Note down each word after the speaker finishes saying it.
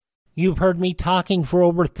You've heard me talking for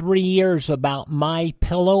over 3 years about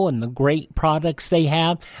MyPillow and the great products they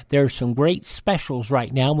have. There's some great specials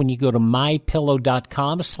right now when you go to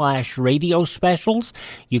mypillow.com/radio specials.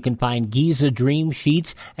 You can find Giza Dream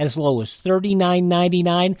Sheets as low as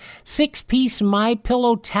 $39.99. 6-piece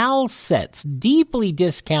MyPillow towel sets, deeply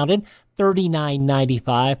discounted,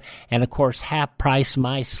 $39.95, and of course half price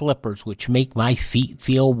My Slippers, which make my feet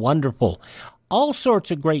feel wonderful. All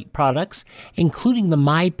sorts of great products, including the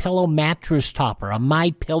MyPillow mattress topper, a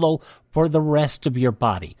MyPillow for the rest of your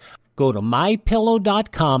body. Go to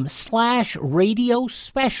mypillow.com/radio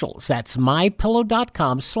specials. That's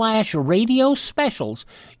mypillow.com/radio specials.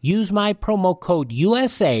 Use my promo code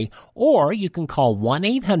USA, or you can call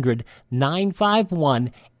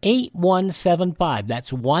 1-800-951-8175.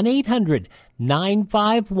 That's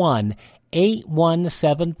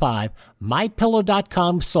 1-800-951-8175.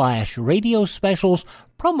 mypillow.com/radio specials,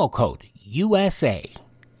 promo code USA.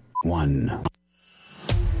 1.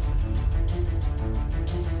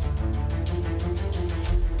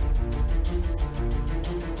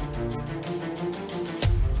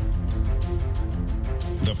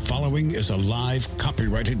 The following is a live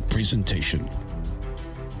copyrighted presentation.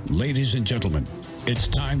 Ladies and gentlemen, it's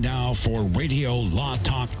time now for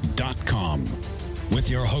RadioLawTalk.com with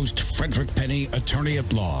your host, Frederick Penny, attorney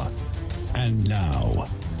at law. And now,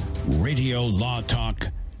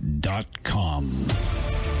 RadioLawTalk.com.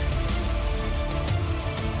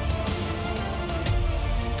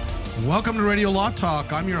 Welcome to Radio Law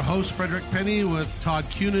Talk. I'm your host, Frederick Penny, with Todd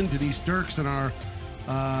Cunin, Denise Dirks, and our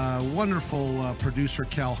wonderful producer,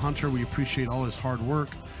 Cal Hunter. We appreciate all his hard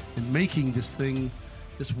work in making this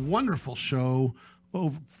wonderful show,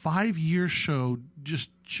 5-year show,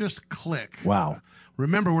 just click. Wow.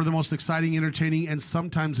 Remember, we're the most exciting, entertaining, and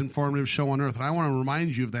sometimes informative show on earth. And I want to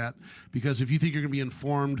remind you of that, because if you think you're going to be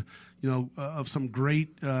informed, of some great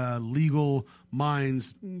legal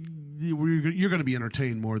minds, you're going to be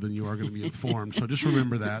entertained more than you are going to be informed. So just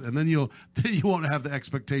remember that, and then you won't have the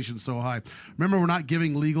expectations so high. Remember, we're not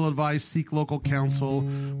giving legal advice. Seek local counsel.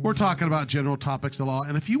 We're talking about general topics of law.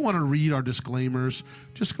 And if you want to read our disclaimers,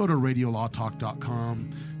 just go to RadioLawTalk.com.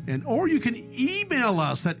 Or you can email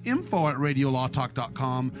us at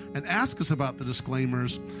info@radiolawtalk.com and ask us about the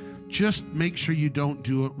disclaimers. Just make sure you don't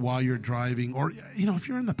do it while you're driving. Or, if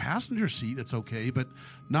you're in the passenger seat, it's okay, but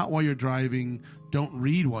not while you're driving. Don't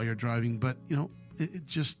read while you're driving. But, it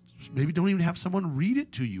just maybe don't even have someone read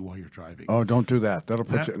it to you while you're driving. Oh, don't do that. That'll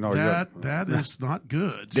put you... No, that is not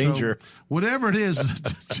good. Danger. So, whatever it is,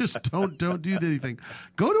 just don't do anything.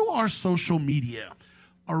 Go to our social media.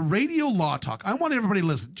 Our Radio Law Talk. I want everybody to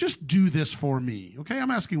listen. Just do this for me, okay?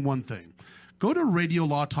 I'm asking one thing. Go to Radio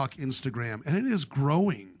Law Talk Instagram, and it is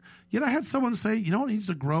growing. Yet I had someone say, it needs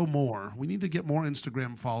to grow more. We need to get more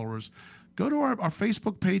Instagram followers. Go to our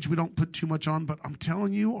Facebook page. We don't put too much on, but I'm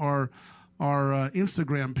telling you, our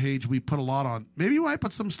Instagram page, we put a lot on. Maybe we might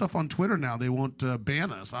put some stuff on Twitter now. They won't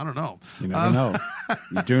ban us. I don't know. You never know.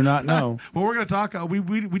 You do not know. Well, we're going to talk. We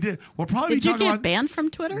did. We'll probably Did be you talking get about, banned from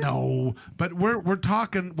Twitter? No, but we're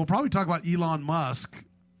talking. We'll probably talk about Elon Musk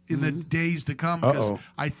in the days to come, because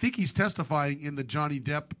I think he's testifying in the Johnny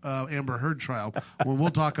Depp Amber Heard trial. Well, we'll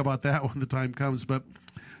talk about that when the time comes. But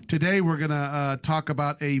today we're going to talk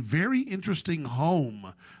about a very interesting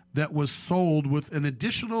home that was sold with an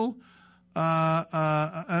additional,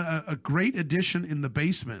 a great addition in the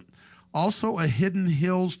basement. Also a Hidden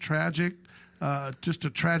Hills tragic, just a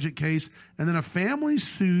tragic case. And then a family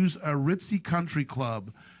sues a ritzy country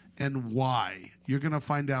club. And why? You're going to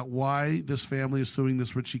find out why this family is suing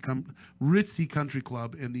this ritzy country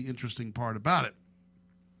club, and the interesting part about it.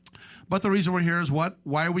 But the reason we're here is what?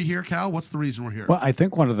 Why are we here, Cal? What's the reason we're here? Well, I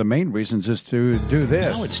think one of the main reasons is to do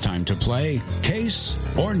this. Now it's time to play Case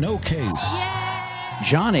or No Case.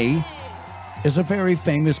 Johnny is a very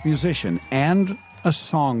famous musician and a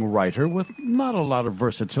songwriter with not a lot of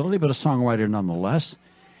versatility, but a songwriter nonetheless.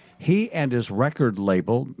 He and his record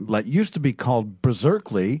label, that used to be called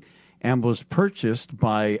Berserkly and was purchased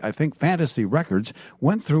by, I think, Fantasy Records,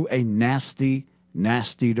 went through a nasty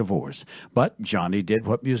divorce. But Johnny did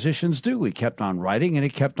what musicians do. He kept on writing and he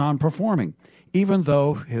kept on performing, even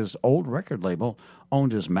though his old record label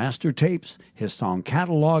owned his master tapes, his song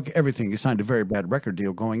catalog, everything. He signed a very bad record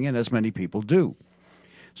deal going in, as many people do.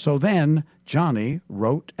 So then Johnny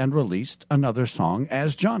wrote and released another song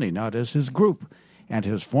as Johnny, not as his group. And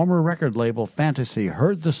his former record label, Fantasy,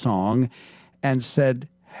 heard the song and said,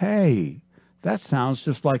 "Hey, that sounds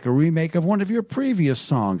just like a remake of one of your previous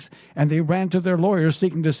songs." And they ran to their lawyers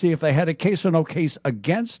seeking to see if they had a case or no case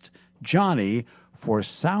against Johnny for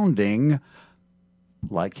sounding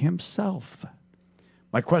like himself.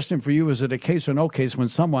 My question for you, is it a case or no case when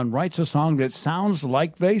someone writes a song that sounds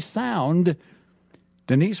like they sound?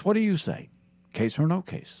 Denise, what do you say? Case or no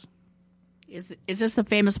case? Is this a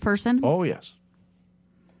famous person? Oh, yes.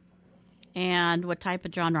 And what type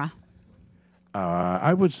of genre?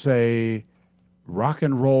 I would say rock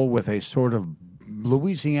and roll with a sort of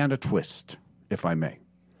Louisiana twist, if I may.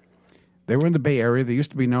 They were in the Bay Area. They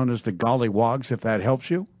used to be known as the Gollywogs, if that helps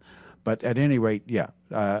you. But at any rate, yeah.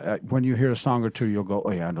 When you hear a song or two, you'll go,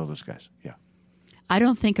 oh, yeah, I know those guys. Yeah. I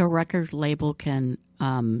don't think a record label can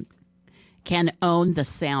own the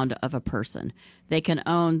sound of a person. They can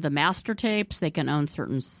own the master tapes. They can own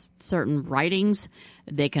certain writings.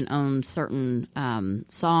 They can own certain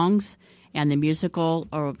songs and the musical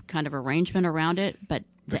or kind of arrangement around it. But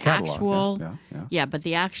the catalog, actual, but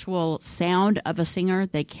the actual sound of a singer,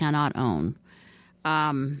 they cannot own.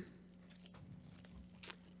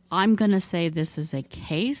 I'm going to say this is a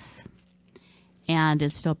case, and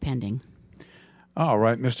it's still pending. All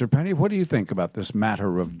right, Mr. Penny, what do you think about this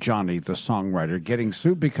matter of Johnny, the songwriter, getting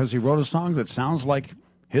sued because he wrote a song that sounds like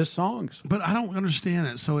his songs? But I don't understand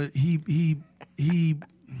it. So he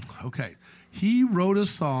wrote a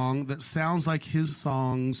song that sounds like his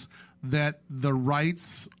songs, that the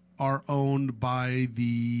rights are owned by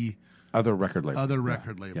the other record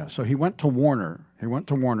label. Yeah. So he went to Warner. He went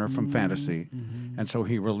to Warner from Fantasy, and so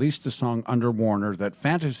he released a song under Warner that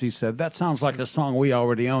Fantasy said, that sounds like a song we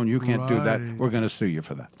already own. You can't do that. We're going to sue you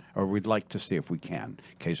for that. Or we'd like to see if we can.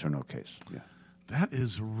 Case or no case. Yeah. That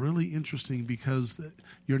is really interesting because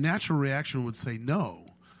your natural reaction would say no.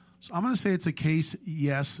 So I'm going to say it's a case,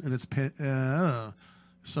 yes, and it's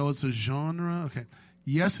so it's a genre. Okay.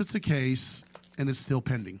 Yes, it's a case, and it's still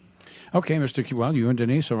pending. Okay, Mr. Q. Well, you and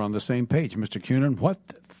Denise are on the same page. Mr. Cunin, what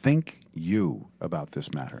think you about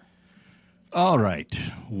this matter? All right.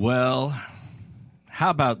 Well, how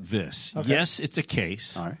about this? Okay. Yes, it's a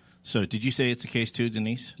case. All right. So did you say it's a case too,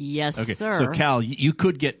 Denise? Yes, okay. sir. So, Cal, you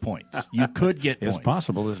could get points. You could get points. It's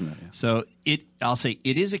possible, isn't it? Yeah. So I'll say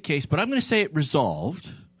it is a case, but I'm going to say it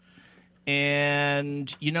resolved.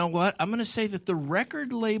 And you know what? I'm going to say that the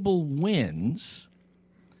record label wins.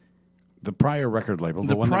 The prior record label,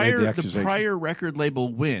 the one that made the accusation. The prior record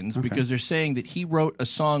label wins because they're saying that he wrote a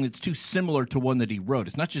song that's too similar to one that he wrote.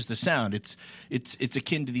 It's not just the sound; it's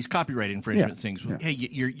akin to these copyright infringement things. Yeah. Hey,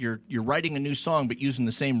 you're writing a new song, but using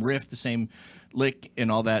the same riff, the same lick,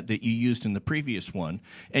 and all that you used in the previous one,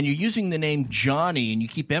 and you're using the name Johnny, and you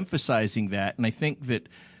keep emphasizing that. And I think that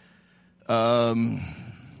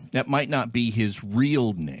that might not be his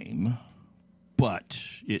real name. But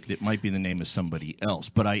it might be the name of somebody else.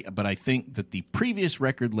 But I think that the previous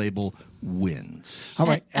record label wins. All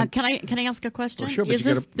right. Can I ask a question? Well, sure,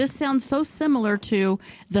 but this sounds so similar to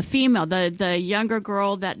the female, the younger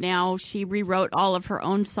girl that now she rewrote all of her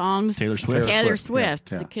own songs. Taylor Swift. Taylor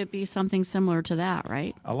Swift. Yeah. It could be something similar to that,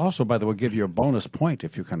 right? I'll also, by the way, give you a bonus point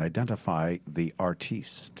if you can identify the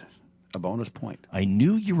artiste. A bonus point. I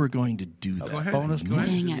knew you were going to do that. Go ahead. Bonus Go ahead.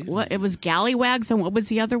 Dang it! What, it was Gallywags, and what was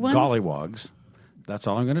the other one? Gollywogs. That's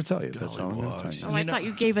all I'm going to tell you. That's all I'm going to tell you. Oh, I thought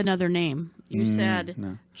you gave another name. You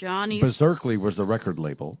said Johnny's Berserkly was the record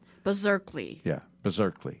label. Berserkly. Yeah,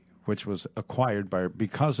 Berserkly, which was acquired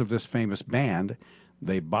because of this famous band.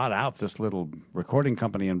 They bought out this little recording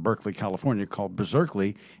company in Berkeley, California called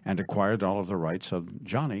Berserkly and acquired all of the rights of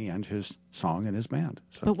Johnny and his song and his band.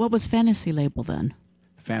 So But what was Fantasy label then?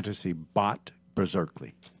 Fantasy bought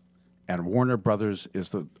Berserkly, and Warner Brothers is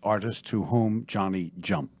the artist to whom Johnny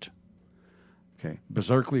jumped. Okay,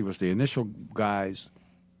 Berserkly was the initial guys.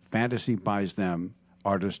 Fantasy buys them.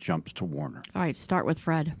 Artist jumps to Warner. All right, start with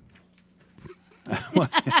Fred. So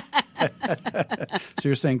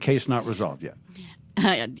you're saying case not resolved yet?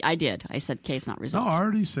 I did. I said case not No, resolved. I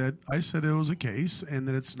already said. I said it was a case and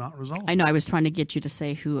that it's not resolved. I know. I was trying to get you to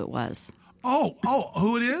say who it was. Oh,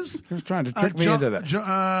 who it is? He was trying to trick me into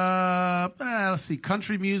that. Let's see,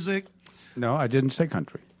 country music. No, I didn't say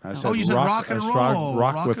country. I said you said rock and roll.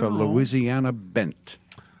 Rock Rock with and a roll. Louisiana bent.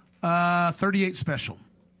 38 Special.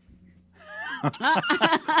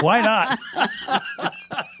 Why not?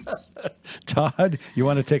 Todd, you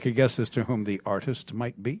want to take a guess as to whom the artist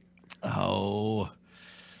might be? Oh,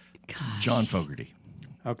 John Fogerty.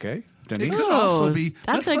 Okay. It Denise? could also be.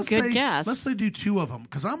 That's a good guess. Let's say do two of them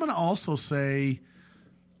because I'm going to also say.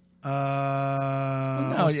 What's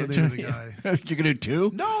the name of the guy? You're going to do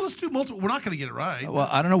two? No, let's do multiple. We're not going to get it right. Well,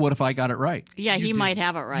 I don't know. What if I got it right? Yeah, You he did- might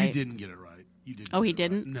have it right. You didn't get it right. You didn't. Oh, get he it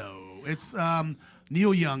didn't? right. No, it's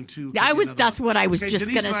Neil Young too. That's what I was Okay, just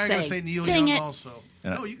Denise going and I are to gonna say. say Neil Dang Young it. also.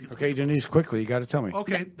 No, you can. Okay, Denise, quickly, you got to tell me.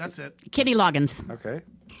 Okay, that's it. Kenny Loggins. Okay.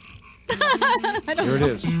 Here it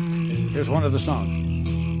is. Here's one of the songs.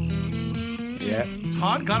 Yeah.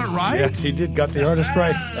 Todd got it right? Yes, he got the artist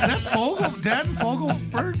right. Is that Dan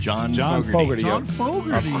Fogelberg? John Fogerty. John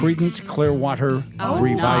Fogerty. Of Creedence Clearwater Oh,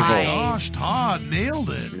 Revival. nice. Gosh, Todd nailed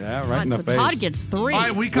it. Yeah, right in the So face. Todd gets 3. All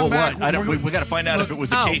right, we come Well, back. what? We got to find out if it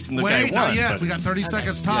was a case and the guy Wait, won. not yet. but- We got 30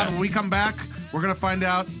 seconds, Todd. Yeah. When we come back, we're going to find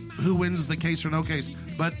out who wins the case or no case.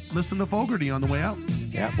 But listen to Fogerty on the way out.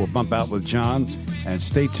 Yeah, we'll bump out with John, and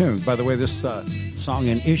stay tuned. By the way, this song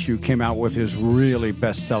in Issue came out with his really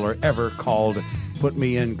bestseller ever called Put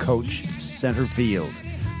Me in Coach Center Field.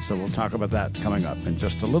 So we'll talk about that coming up in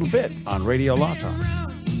just a little bit on Radio Law Talk.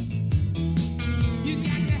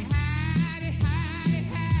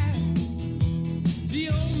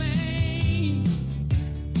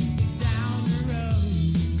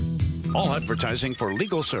 All advertising for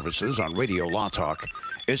legal services on Radio Law Talk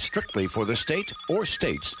is strictly for the state or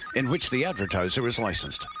states in which the advertiser is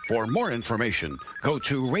licensed. For more information, go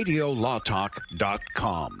to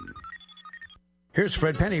radiolawtalk.com. Here's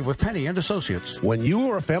Fred Penny with Penny and Associates. When you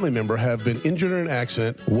or a family member have been injured in an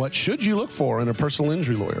accident, what should you look for in a personal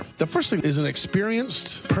injury lawyer? The first thing is an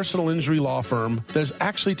experienced personal injury law firm that is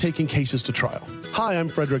actually taking cases to trial. Hi, I'm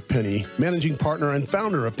Frederick Penny, managing partner and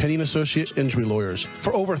founder of Penny & Associate Injury Lawyers.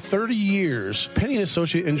 For over 30 years, Penny &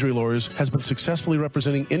 Associate Injury Lawyers has been successfully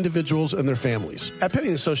representing individuals and their families. At Penny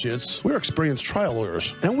 & Associates, we're experienced trial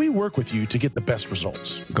lawyers, and we work with you to get the best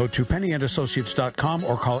results. Go to pennyandassociates.com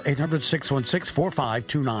or call 800-616-4529.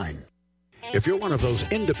 If you're one of those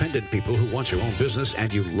independent people who wants your own business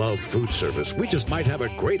and you love food service, we just might have a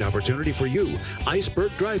great opportunity for you.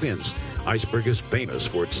 Iceberg Drive-Ins. Iceberg is famous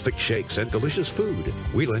for its thick shakes and delicious food.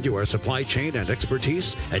 We lend you our supply chain and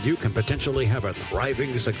expertise, and you can potentially have a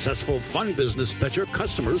thriving, successful, fun business that your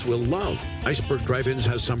customers will love. Iceberg Drive-Ins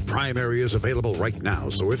has some prime areas available right now,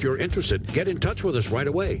 so if you're interested, get in touch with us right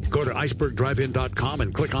away. Go to icebergdrivein.com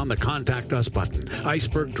and click on the Contact Us button.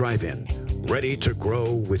 Iceberg Drive-In. Ready to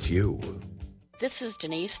grow with you. This is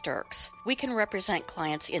Denise Sturks. We can represent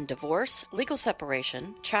clients in divorce, legal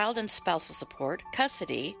separation, child and spousal support,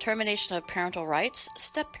 custody, termination of parental rights,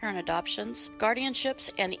 step-parent adoptions, guardianships,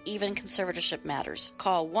 and even conservatorship matters.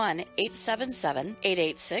 Call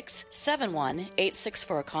 1-877-886-7186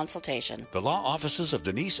 for a consultation. The law offices of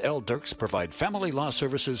Denise L. Dirks provide family law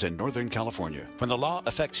services in Northern California. When the law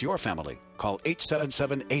affects your family, call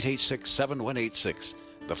 877-886-7186.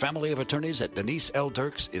 The family of attorneys at Denise L.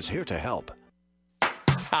 Dirks is here to help.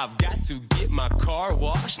 I've got to get my car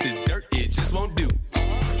washed. This dirt, it just won't do.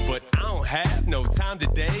 But I don't have no time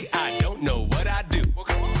today. I don't know what I do.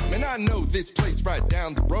 Man, I know this place right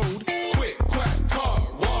down the road. Quick, Quack Car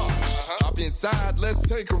Wash. Hop inside, let's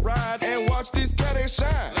take a ride and watch this cat and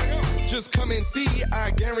shine. Just come and see,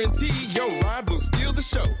 I guarantee your ride will steal the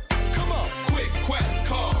show. Come on, Quick Quack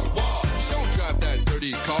Car Wash. Don't drive that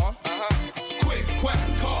dirty car. Quick Quack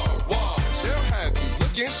Car Wash. They'll have you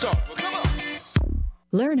looking sharp. Come on.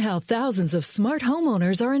 Learn how thousands of smart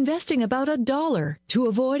homeowners are investing about $1 to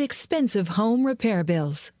avoid expensive home repair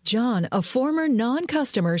bills. John, a former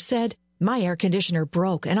non-customer, said, "My air conditioner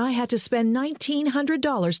broke and I had to spend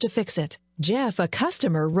 $1,900 to fix it." Jeff, a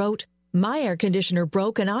customer, wrote, "My air conditioner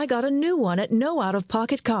broke and I got a new one at no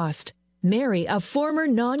out-of-pocket cost." Mary, a former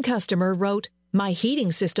non-customer, wrote, "My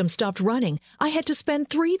heating system stopped running. I had to spend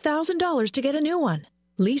 $3,000 to get a new one."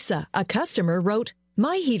 Lisa, a customer, wrote,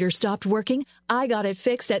 "My heater stopped working. I got it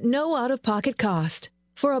fixed at no out-of-pocket cost."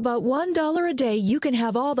 For about $1 a day, you can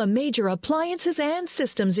have all the major appliances and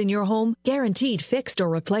systems in your home guaranteed fixed or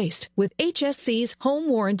replaced with HSC's home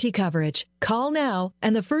warranty coverage. Call now,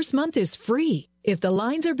 and the first month is free. If the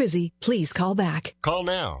lines are busy, please call back. Call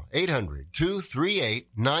now,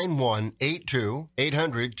 800-238-9182,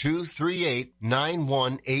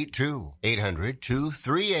 800-238-9182,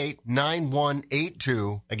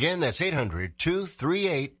 800-238-9182. Again, that's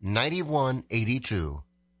 800-238-9182.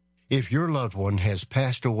 If your loved one has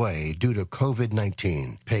passed away due to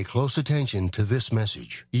COVID-19, pay close attention to this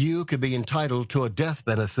message. You could be entitled to a death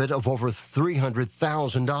benefit of over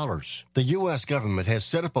 $300,000. The U.S. government has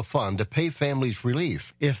set up a fund to pay families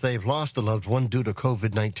relief if they've lost a loved one due to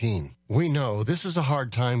COVID-19. We know this is a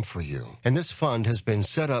hard time for you, and this fund has been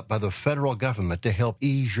set up by the federal government to help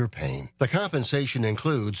ease your pain. The compensation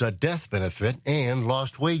includes a death benefit and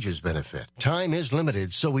lost wages benefit. Time is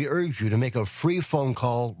limited, so we urge you to make a free phone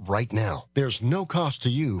call right now. There's no cost to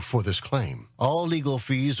you for this claim. All legal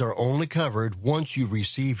fees are only covered once you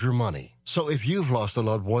receive your money. So if you've lost a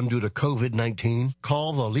loved one due to COVID-19,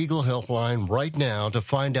 call the legal helpline right now to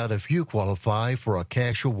find out if you qualify for a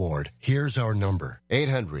cash award. Here's our number,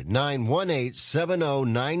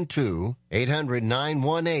 800-918-7092,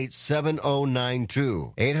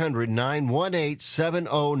 800-918-7092,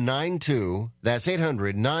 800-918-7092. That's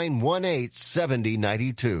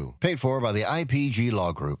 800-918-7092. Paid for by the IPG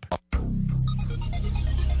Law Group.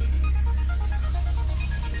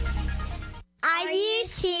 Are you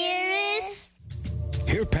serious?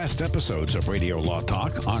 Hear past episodes of Radio Law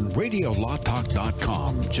Talk on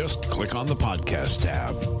RadioLawTalk.com. Just click on the podcast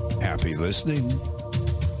tab. Happy listening.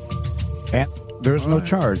 And there's no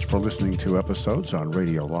charge for listening to episodes on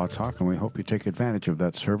Radio Law Talk, and we hope you take advantage of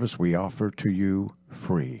that service we offer to you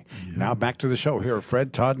free. Yeah. Now back to the show. Here are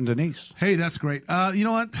Fred, Todd, and Denise. Hey, that's great. You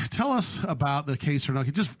know what? Tell us about the case or not.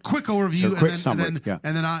 Just quick overview.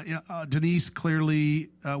 And then Denise, clearly,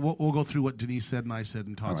 we'll go through what Denise said and I said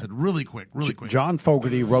and Todd said. Really quick. John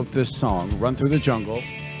Fogerty wrote this song, Run Through the Jungle.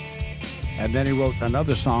 And then he wrote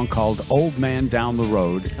another song called Old Man Down the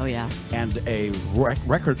Road. Oh, yeah. And a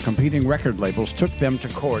competing record labels took them to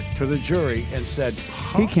court, to the jury, and said,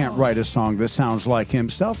 he can't write a song that sounds like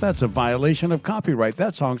himself. That's a violation of copyright.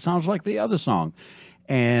 That song sounds like the other song.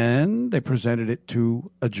 And they presented it to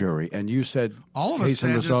a jury. And you said, all of us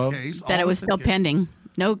had this case. That it was still pending.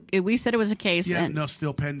 No, we said it was a case. Yeah, no,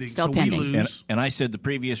 still pending. Still pending. We lose. And I said the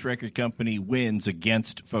previous record company wins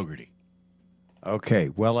against Fogerty. Okay,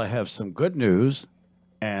 well, I have some good news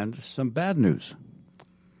and some bad news.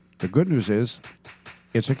 The good news is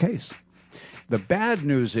it's a case. The bad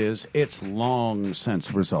news is it's long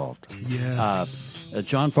since resolved. Yes.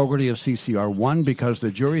 John Fogerty of CCR won because the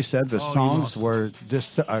jury said the songs were,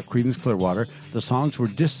 Creedence Clearwater, the songs were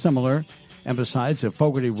dissimilar. And besides, if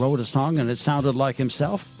Fogerty wrote a song and it sounded like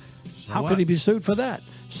himself, how could he be sued for that?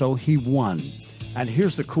 So he won. And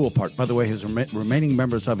here's the cool part. By the way, his remaining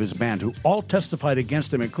members of his band, who all testified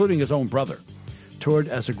against him, including his own brother, toured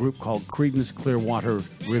as a group called Creedence Clearwater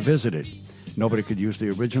Revisited. Nobody could use the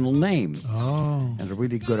original name. Oh. And a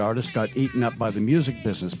really good artist got eaten up by the music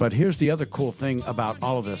business. But here's the other cool thing about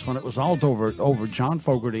all of this. When it was all over, John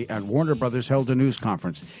Fogerty and Warner Brothers held a news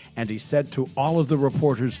conference. And he said to all of the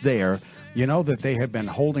reporters there, you know that they have been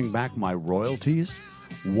holding back my royalties?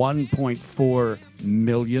 $1.4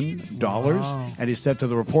 million. Wow. And he said to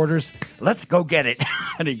the reporters, let's go get it.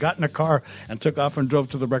 And he got in a car and took off and drove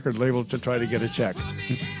to the record label to try to get a check.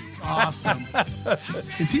 Awesome.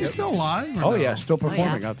 Is he still alive? Oh, no? Yeah, still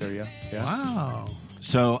performing out there, yeah. Wow.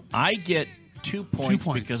 So I get 2 points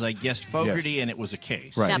because I guessed Fogerty and it was a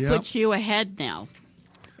case. Right. That puts you ahead now.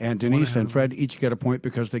 And Denise and Fred each get a point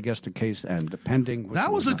because they guessed a case and the pending.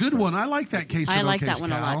 That was a good one. I like that case. I like that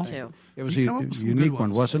one a lot, too. It was a unique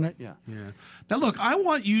one, wasn't it? Yeah. Now, look, I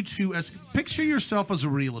want you to picture yourself as a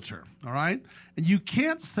realtor, all right? And you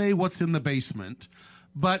can't say what's in the basement,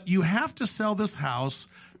 but you have to sell this house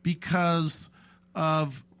because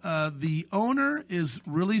of the owner is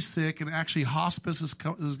really sick, and actually hospice is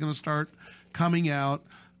going to start coming out,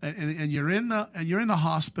 and you're in the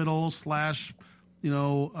hospital /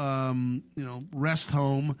 rest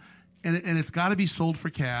home, and it's got to be sold for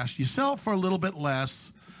cash. You sell it for a little bit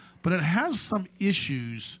less, but it has some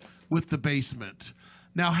issues with the basement.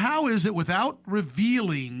 Now, how is it, without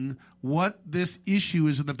revealing what this issue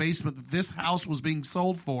is in the basement, that this house was being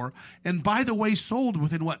sold for? And by the way, sold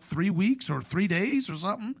within, 3 weeks or 3 days or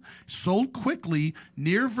something? Sold quickly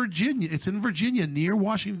near Virginia. It's in Virginia, near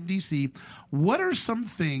Washington, D.C. What are some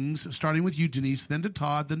things, starting with you, Denise, then to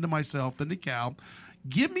Todd, then to myself, then to Cal,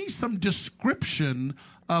 give me some description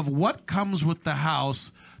of what comes with the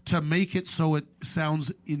house to make it so it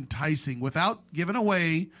sounds enticing without giving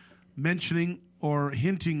away, mentioning, or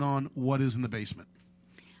hinting on what is in the basement.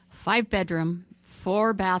 5-bedroom,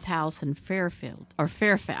 4-bath house in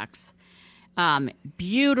Fairfax.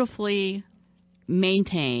 Beautifully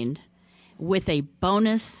maintained with a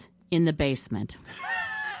bonus in the basement.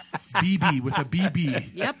 BB, with a BB.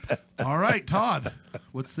 Yep. All right, Todd,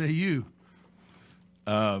 what say you?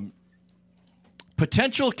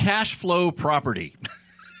 Potential cash flow property.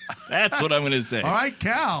 That's what I'm going to say. All right,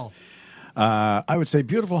 Cal. I would say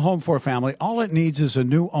beautiful home for a family. All it needs is a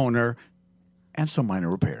new owner and some minor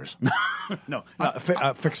repairs.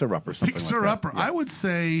 Fixer-upper, something like that. Fixer-upper. Yeah. I would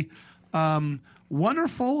say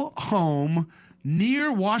wonderful home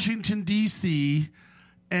near Washington, D.C.,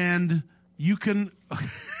 and you can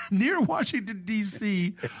near Washington,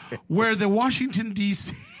 D.C., where the Washington,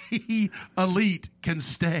 D.C. elite can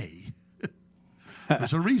stay.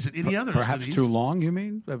 There's a reason. Any others? Perhaps Denise? Too long, you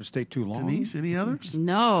mean? That would stay too long? Denise, any others?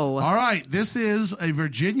 No. All right. This is a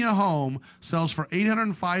Virginia home. Sells for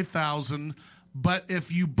 $805,000. But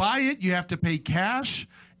if you buy it, you have to pay cash,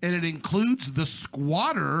 and it includes the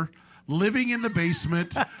squatter living in the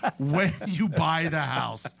basement when you buy the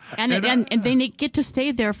house. And they get to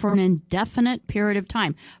stay there for an indefinite period of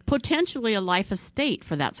time, potentially a life estate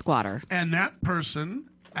for that squatter. And that person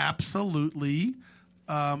absolutely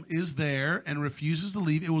is there and refuses to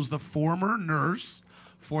leave. It was the former nurse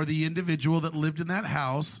for the individual that lived in that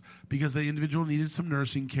house because the individual needed some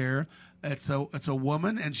nursing care. It's a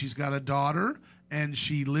woman, and she's got a daughter, and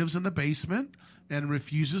she lives in the basement and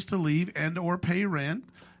refuses to leave and or pay rent.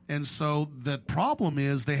 And so the problem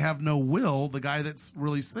is they have no will. The guy that's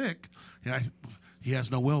really sick, he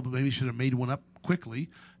has no will, but maybe he should have made one up quickly.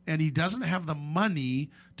 And he doesn't have the money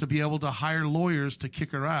to be able to hire lawyers to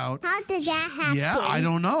kick her out. How did that happen? Yeah, I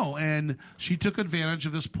don't know. And she took advantage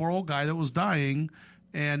of this poor old guy that was dying,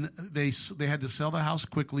 and they had to sell the house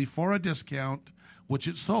quickly for a discount, which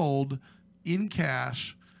it sold in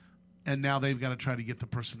cash. And now they've got to try to get the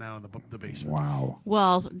person out of the basement. Wow.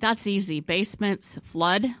 Well, that's easy. Basements,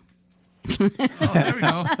 flood. Oh, there we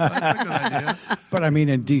go. That's a good idea. But I mean,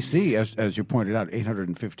 in D.C., as you pointed out,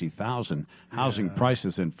 850,000 housing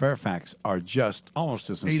prices in Fairfax are just almost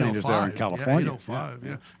as insane as they are in California. Yeah, 805,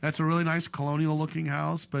 yeah. That's a really nice colonial-looking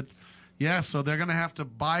house. But, yeah, so they're going to have to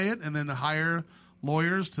buy it and then hire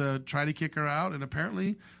lawyers to try to kick her out. And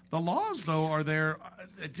apparently the laws, though, are there.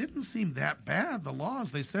 It didn't seem that bad, the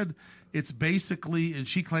laws. They said it's basically, and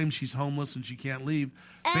she claims she's homeless and she can't leave.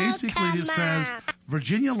 Basically, it says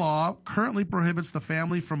Virginia law currently prohibits the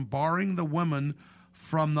family from barring the woman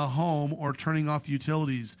from the home or turning off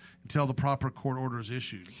utilities until the proper court order is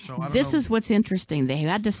issued. So I don't know. Is what's interesting. They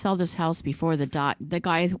had to sell this house before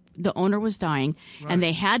the owner was dying, right. And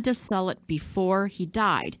they had to sell it before he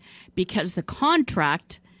died because the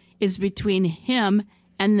contract is between him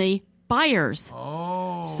and the buyers.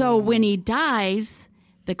 Oh. So when he dies,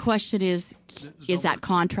 the question is that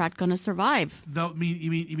contract going to survive? You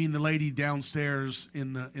mean the lady downstairs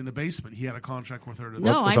in the basement? He had a contract with her.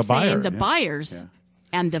 No, I'm saying the buyers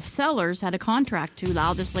and the sellers had a contract to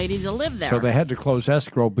allow this lady to live there. So they had to close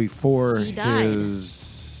escrow before he died. His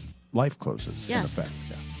life closes. Yes. In effect.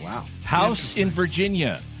 Yeah. Wow. House in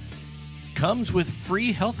Virginia comes with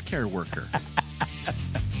free healthcare worker.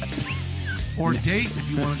 Or date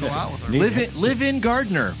if you want to go out with her. Live-in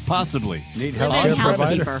gardener, possibly. Need healthcare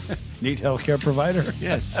provider. Need healthcare provider.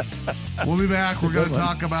 Yes. We'll be back. We're going to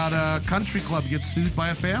talk about a country club gets sued by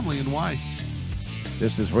a family and why.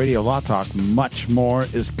 This is Radio Law Talk. Much more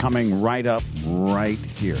is coming right up right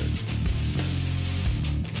here.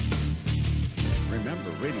 Remember,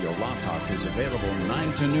 Radio Law Talk is available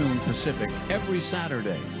 9 to noon Pacific every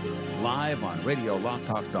Saturday. Live on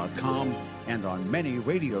RadioLawTalk.com and on many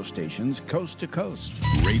radio stations coast to coast.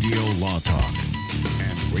 Radio Law Talk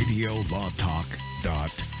and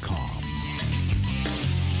RadioLawTalk.com.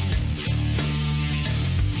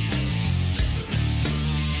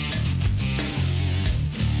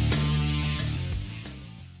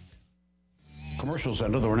 Commercials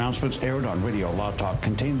and other announcements aired on Radio Law Talk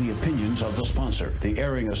contain the opinions of the sponsor. The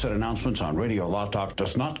airing of said announcements on Radio Law Talk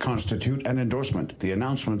does not constitute an endorsement. The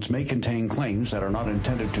announcements may contain claims that are not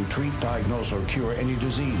intended to treat, diagnose, or cure any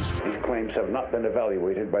disease. These claims have not been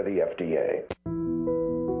evaluated by the FDA.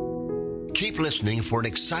 Keep listening for an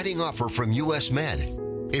exciting offer from U.S. Med.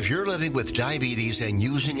 If you're living with diabetes and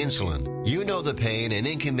using insulin, you know the pain and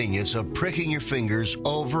inconvenience of pricking your fingers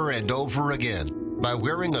over and over again. By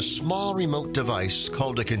wearing a small remote device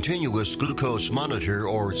called a continuous glucose monitor,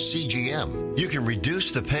 or CGM, you can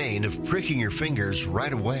reduce the pain of pricking your fingers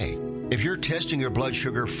right away. If you're testing your blood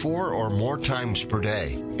sugar 4 or more times per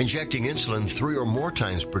day, injecting insulin 3 or more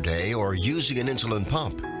times per day, or using an insulin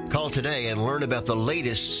pump, call today and learn about the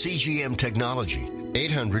latest CGM technology.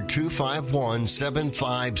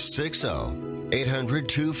 800-251-7560.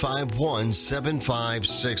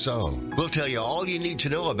 800-251-7560. We'll tell you all you need to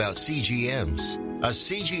know about CGMs. A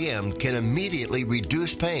CGM can immediately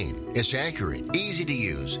reduce pain. It's accurate, easy to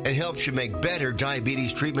use, and helps you make better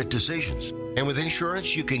diabetes treatment decisions. And with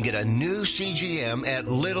insurance, you can get a new CGM at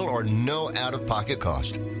little or no out-of-pocket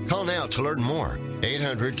cost. Call now to learn more.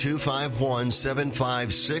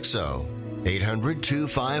 800-251-7560.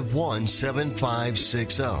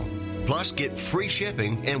 800-251-7560. Plus, get free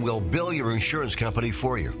shipping and we'll bill your insurance company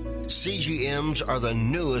for you. CGMs are the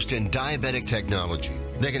newest in diabetic technology.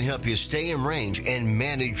 They can help you stay in range and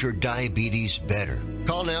manage your diabetes better.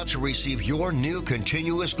 Call now to receive your new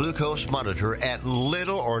continuous glucose monitor at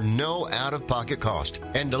little or no out-of-pocket cost.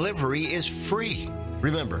 And delivery is free.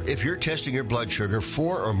 Remember, if you're testing your blood sugar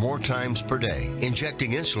 4 or more times per day,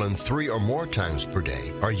 injecting insulin 3 or more times per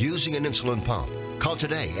day, or using an insulin pump, Call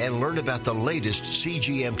today and learn about the latest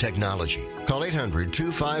CGM technology. Call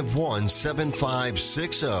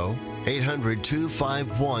 800-251-7560.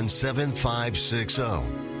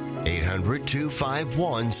 800-251-7560.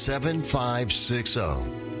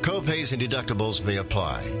 800-251-7560. Copays and deductibles may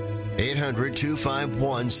apply.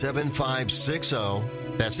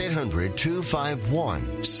 800-251-7560. That's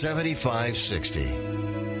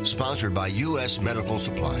 800-251-7560. Sponsored by U.S. Medical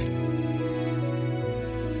Supply.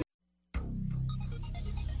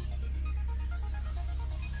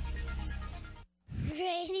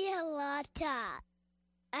 Radio Law Talk.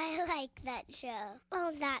 I like that show.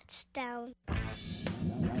 Oh, that's dumb.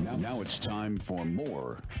 Now it's time for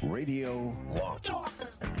more Radio Law Talk.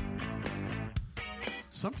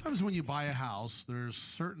 Sometimes when you buy a house, there's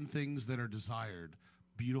certain things that are desired.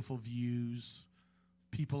 Beautiful views,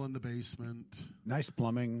 people in the basement. Nice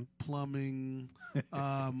plumbing.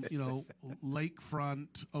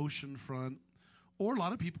 Lakefront, oceanfront. Or a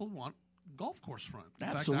lot of people want golf course front. In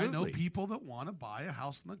Absolutely. fact, I know people that want to buy a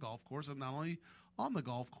house on the golf course, and not only on the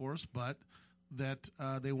golf course, but that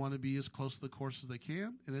they want to be as close to the course as they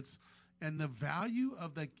can. And the value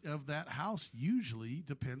of that house usually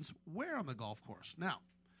depends where on the golf course. Now,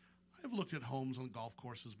 I've looked at homes on golf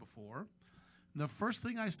courses before. And the first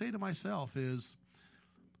thing I say to myself is,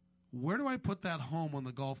 where do I put that home on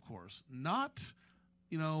the golf course? Not,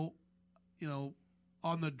 on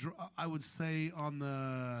I would say on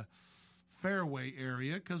the fairway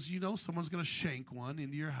area, because someone's going to shank one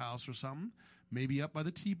into your house or something. Maybe up by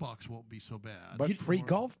the tee box won't be so bad. But free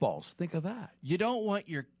golf balls. Think of that. You don't want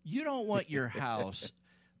your house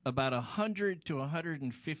about 100 to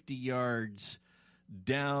 150 yards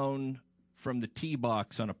down from the tee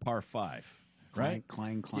box on a par 5. Right?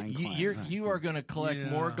 Clang. You are going to collect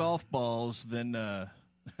more golf balls than a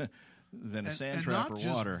sand trap or water. And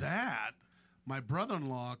not just that, my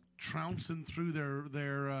brother-in-law trouncing through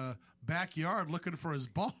their backyard looking for his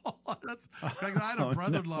ball. I had a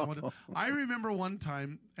brother-in-law. I remember one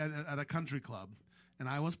time at a country club, and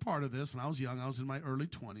I was part of this, and I was young. I was in my early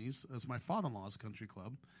 20s. It was my father-in-law's country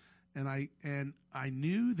club, and I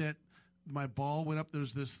knew that my ball went up.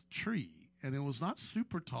 There's this tree, and it was not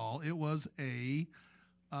super tall. It was a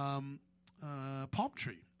palm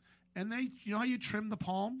tree, and how you trim the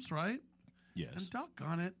palms, right? Yes. And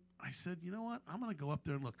doggone it, I said, you know what? I'm going to go up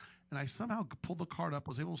there and look. And I somehow pulled the cart up,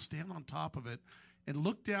 was able to stand on top of it, and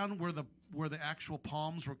look down where the actual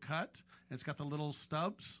palms were cut. And it's got the little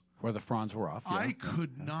stubs. Where the fronds were off. Yeah. I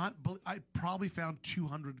could not believe. I probably found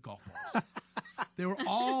 200 golf balls. They were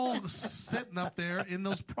all sitting up there in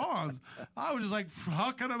those prawns. I was just like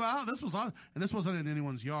hucking them out. This wasn't in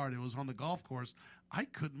anyone's yard. It was on the golf course. I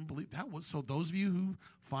couldn't believe that was. So those of you who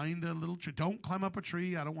find a little tree, don't climb up a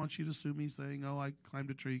tree. I don't want you to sue me saying, "Oh, I climbed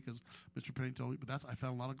a tree because Mr. Penny told me." But I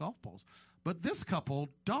found a lot of golf balls. But this couple,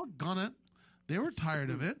 doggone it, they were tired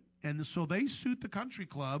of it, and so they sued the country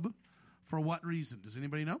club. For what reason? Does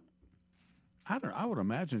anybody know? I would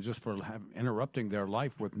imagine just for interrupting their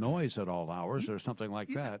life with noise at all hours or something like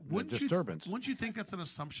that. Disturbance. Wouldn't you think that's an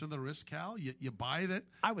assumption of the risk, Cal? You buy it.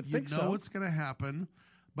 I would think so. You know what's going to happen.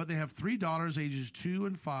 But they have 3 daughters, ages 2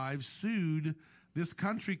 and 5, sued this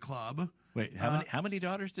country club. Wait, how many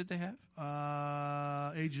daughters did they have?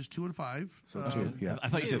 Ages 2 and 5. So 2, yeah. I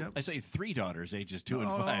thought you said I say 3 daughters, ages 2 and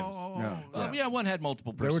 5. No. One had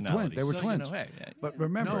multiple personalities. They were twins. But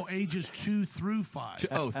remember, no, ages 2 through 5.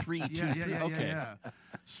 3, 2, 3. Okay.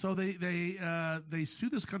 So they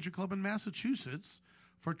sued this country club in Massachusetts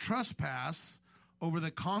for trespass over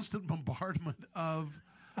the constant bombardment of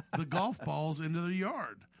the golf balls into their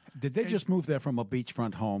yard. Did they just move there from a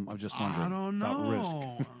beachfront home? I'm just wondering. I don't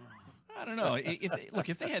know. Risk. I don't know.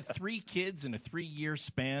 If they had 3 kids in a 3-year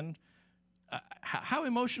span, how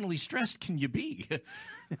emotionally stressed can you be?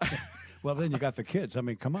 Well, then you got the kids. I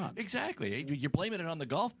mean, come on. Exactly. You're blaming it on the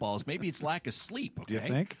golf balls. Maybe it's lack of sleep. Okay? Do you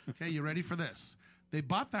think? Okay, you ready for this? They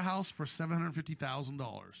bought the house for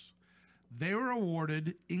 $750,000. They were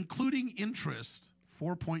awarded, including interest,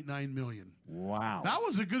 $4.9 million. Wow. That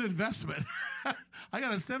was a good investment. I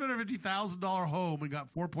got a $750,000 home and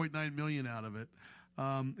got $4.9 million out of it.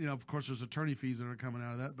 Of course, there's attorney fees that are coming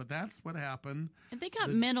out of that, but that's what happened. And they got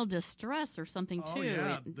mental distress or something too. Oh,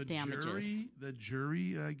 yeah. Damages. The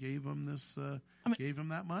jury gave them this. Gave them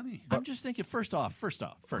that money. I'm just thinking. First off.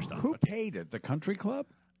 Who paid it? The country club?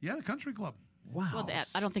 Yeah, the country club. Wow. Well,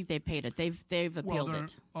 I don't think they paid it. They've appealed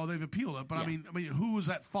it. Oh, they've appealed it. But Yeah. I mean, who was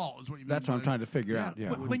at fault? Is what you mean? That's what I'm trying to figure out.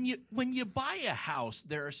 Yeah. When you buy a house,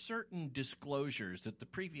 there are certain disclosures that the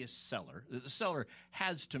seller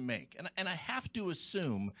has to make, and I have to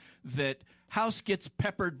assume that house gets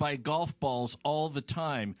peppered by golf balls all the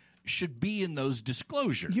time. should be in those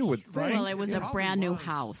disclosures. You would think. Well, it was It a probably brand new was.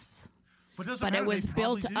 house. But, doesn't But matter, it was they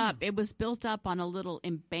built probably up. do. It was built up on a little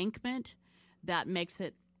embankment that makes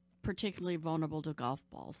it particularly vulnerable to golf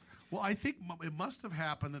balls. Well, I think it must have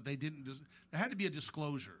happened that they didn't. There had to be a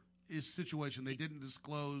disclosure situation. They didn't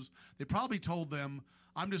disclose. They probably told them.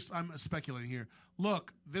 I'm speculating here.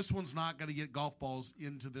 Look, this one's not going to get golf balls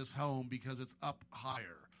into this home because it's up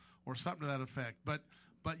higher, or something to that effect. But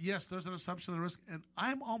yes, there's an assumption of the risk, and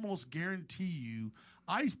I'm almost guarantee you,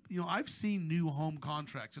 I've seen new home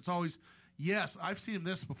contracts. It's always yes, I've seen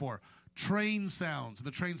this before. Train sounds, and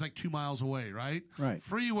the train's like 2 miles away, right? Right.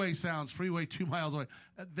 Freeway sounds, freeway 2 miles away.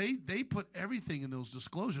 They put everything in those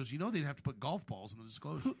disclosures. You know, they'd have to put golf balls in the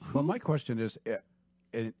disclosure. Well, my question is,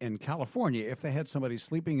 in California, if they had somebody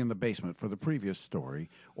sleeping in the basement for the previous story,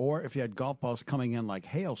 or if you had golf balls coming in like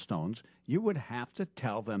hailstones, you would have to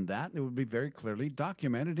tell them that. It would be very clearly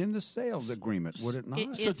documented in the sales agreement, would it not?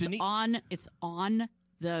 It's on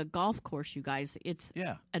the golf course, you guys. It's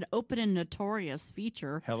an open and notorious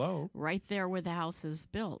feature. Hello. Right there where the house is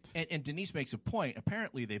built. And Denise makes a point.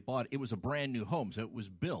 Apparently, it was a brand new home, so it was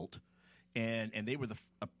built, and they were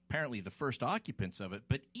apparently the first occupants of it.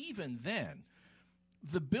 But even then,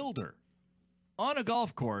 the builder on a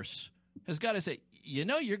golf course has got to say,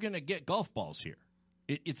 you're going to get golf balls here.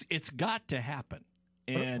 It's got to happen.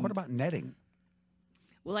 And what about netting?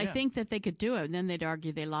 Well, I think that they could do it, and then they'd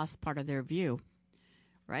argue they lost part of their view.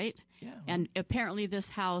 Right? Yeah. And apparently this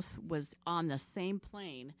house was on the same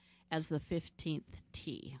plane as the 15th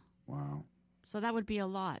tee. Wow. So that would be a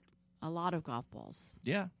lot of golf balls.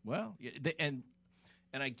 Yeah. Well, and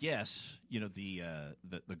I guess, the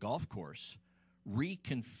golf course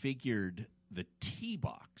reconfigured the tee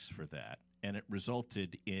box for that, and it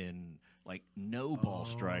resulted in like no ball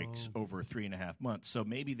strikes over 3.5 months. So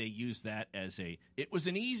maybe they used that as it was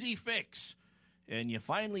an easy fix, and you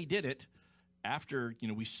finally did it. After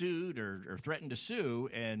we sued or threatened to sue,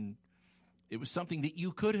 and it was something that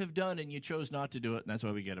you could have done, and you chose not to do it, and that's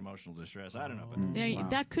why we get emotional distress. I don't know, but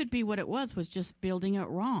That could be what it was just building it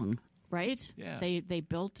wrong, right? Yeah. They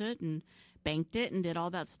built it and banked it and did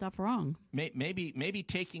all that stuff wrong. Maybe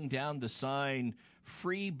taking down the sign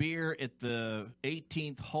 "free beer at the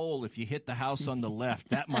 18th hole if you hit the house on the left."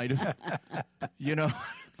 That might have,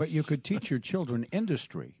 But you could teach your children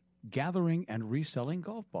industry. Gathering and reselling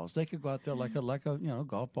golf balls. They could go out there like a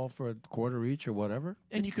golf ball for $0.25 each or whatever.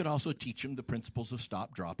 And you could also teach them the principles of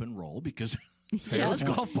stop, drop, and roll, because those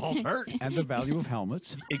golf balls hurt. And the value of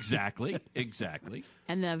helmets. Exactly.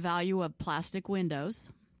 And the value of plastic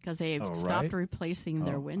windows, because they have stopped replacing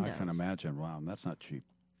their windows. I can imagine. Wow, that's not cheap.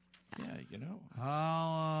 Yeah,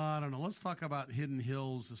 I don't know. Let's talk about Hidden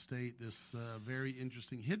Hills Estate. This very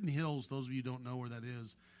interesting Hidden Hills. Those of you who don't know where that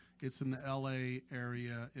is, it's in the L.A.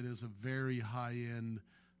 area. It is a very high-end,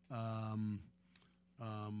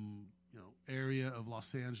 area of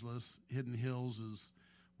Los Angeles. Hidden Hills is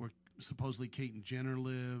where supposedly Caitlyn Jenner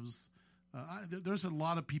lives. There's a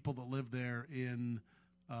lot of people that live there in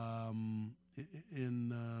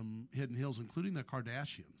Hidden Hills, including the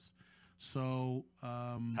Kardashians. So,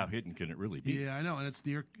 how hidden can it really be? Yeah, I know, and it's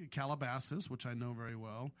near Calabasas, which I know very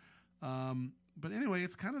well. But anyway,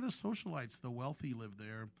 it's kind of the socialites, the wealthy live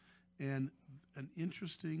there. And an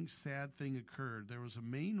interesting, sad thing occurred. There was a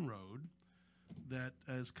main road that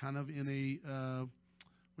is kind of in a,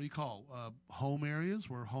 home areas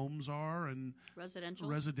where homes are and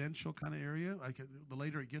residential kind of area. The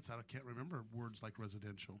later it gets out, I can't remember words like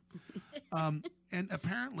residential. And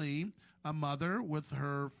apparently a mother with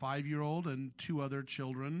her 5-year-old and 2 other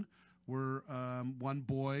children were, one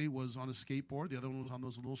boy was on a skateboard. The other one was on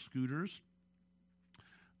those little scooters.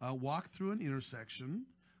 Walked through an intersection,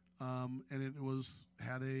 and it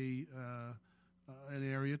had an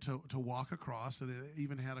area to walk across, and it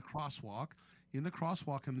even had a crosswalk. In the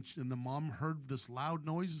crosswalk, and the mom heard this loud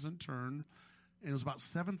noises and turned, and it was about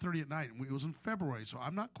 7:30 at night. It was in February, so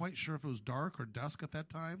I'm not quite sure if it was dark or dusk at that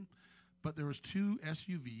time, but there was 2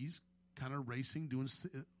 SUVs kind of racing,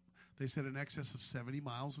 they said in excess of 70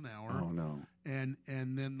 miles an hour. Oh, no. And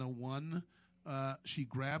then the one... she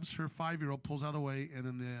grabs her 5-year-old, pulls out of the way, and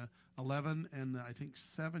then the 11 and the, I think,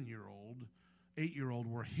 8-year-old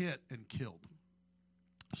were hit and killed.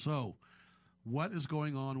 So, what is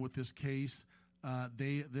going on with this case?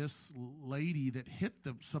 This lady that hit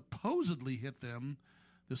them, supposedly hit them,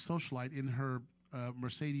 the socialite in her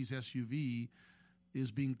Mercedes SUV,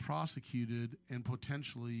 is being prosecuted and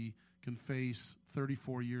potentially can face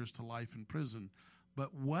 34 years to life in prison.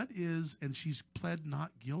 But and she's pled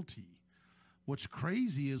not guilty. What's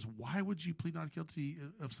crazy is, why would you plead not guilty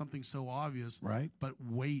of something so obvious? Right. But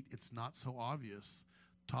wait, it's not so obvious.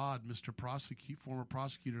 Todd, Mr. Former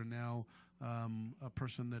prosecutor, now a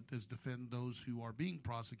person that is defending those who are being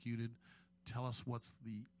prosecuted. Tell us what's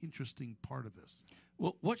the interesting part of this.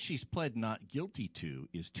 Well, what she's pled not guilty to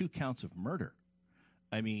is 2 counts of murder.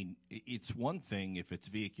 I mean, it's one thing if it's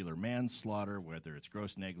vehicular manslaughter, whether it's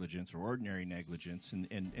gross negligence or ordinary negligence,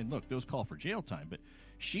 and look, those call for jail time. But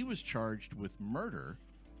she was charged with murder,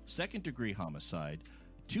 second-degree homicide,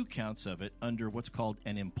 2 counts of it under what's called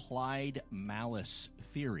an implied malice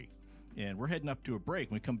theory. And we're heading up to a break.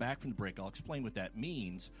 When we come back from the break, I'll explain what that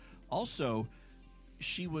means. Also,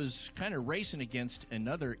 she was kind of racing against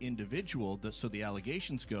another individual, so the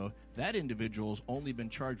allegations go, that individual's only been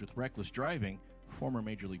charged with reckless driving, former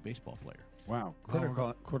Major League Baseball player. Wow.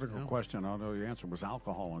 Critical question. I know your answer was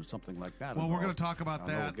alcohol or something like that. Well, we're going to talk about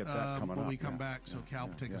that, we'll get that when we come back. So Cal,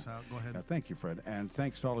 take us out. Go ahead. Thank you, Fred. And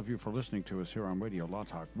thanks to all of you for listening to us here on Radio Law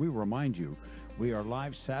Talk. We remind you, we are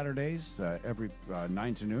live Saturdays, every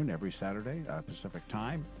 9 to noon, every Saturday, Pacific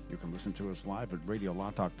time. You can listen to us live at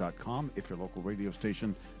radiolawtalk.com. If your local radio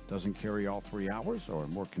station doesn't carry all 3 hours or a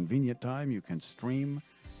more convenient time, you can stream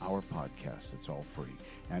our podcast. It's all free,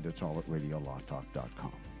 and it's all at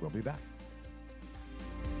radiolawtalk.com. We'll be back.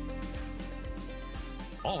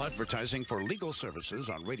 All advertising for legal services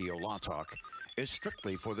on Radio Law Talk is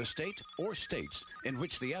strictly for the state or states in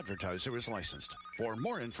which the advertiser is licensed. For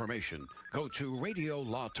more information, go to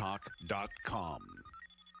radiolawtalk.com.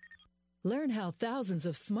 Learn how thousands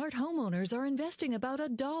of smart homeowners are investing about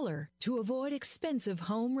 $1 to avoid expensive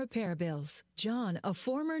home repair bills. John, a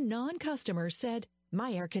former non-customer, said,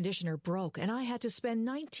 "My air conditioner broke and I had to spend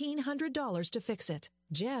 $1,900 to fix it."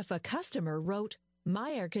 Jeff, a customer, wrote,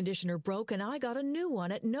 "My air conditioner broke and I got a new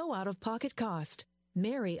one at no out-of-pocket cost."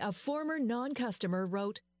 Mary, a former non-customer,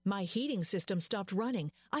 wrote, "My heating system stopped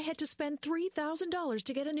running. I had to spend $3,000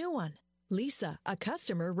 to get a new one." Lisa, a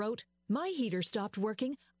customer, wrote, "My heater stopped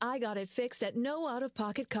working. I got it fixed at no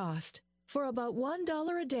out-of-pocket cost." For about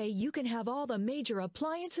 $1 a day, you can have all the major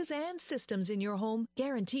appliances and systems in your home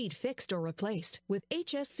guaranteed fixed or replaced with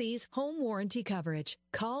HSC's home warranty coverage.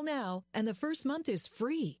 Call now, and the first month is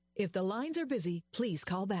free. If the lines are busy, please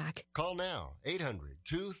call back. Call now,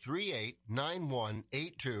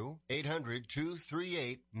 800-238-9182,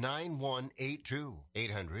 800-238-9182,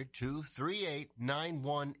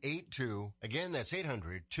 800-238-9182. Again, that's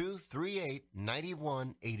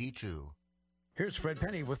 800-238-9182. Here's Fred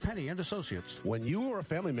Penny with Penny and Associates. When you or a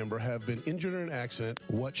family member have been injured in an accident,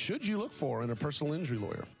 what should you look for in a personal injury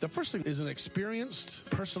lawyer? The first thing is an experienced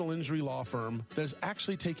personal injury law firm that is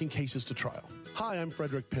actually taking cases to trial. Hi, I'm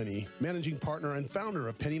Frederick Penny, managing partner and founder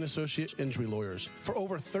of Penny & Associate Injury Lawyers. For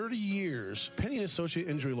over 30 years, Penny & Associate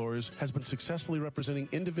Injury Lawyers has been successfully representing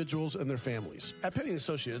individuals and their families. At Penny &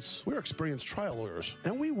 Associates, we're experienced trial lawyers,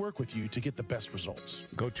 and we work with you to get the best results.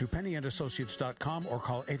 Go to pennyandassociates.com or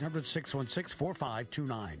call 800-616-4529.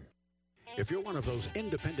 If you're one of those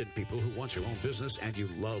independent people who wants your own business and you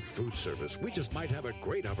love food service, we just might have a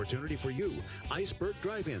great opportunity for you. Iceberg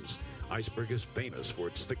Drive-Ins. Iceberg is famous for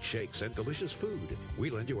its thick shakes and delicious food. We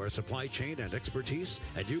lend you our supply chain and expertise,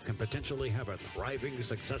 and you can potentially have a thriving,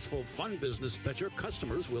 successful, fun business that your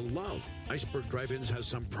customers will love. Iceberg Drive-Ins has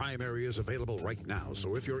some prime areas available right now,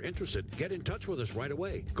 so if you're interested, get in touch with us right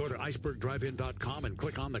away. Go to icebergdrivein.com and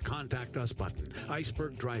click on the Contact Us button.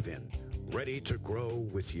 Iceberg Drive-In, ready to grow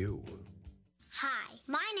with you. Hi,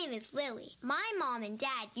 my name is Lily. My mom and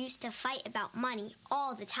dad used to fight about money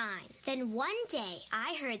all the time. Then one day,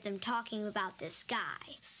 I heard them talking about this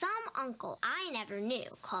guy, some uncle I never knew,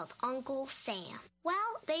 called Uncle Sam.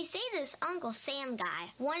 Well, they say this Uncle Sam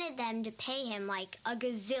guy wanted them to pay him like $1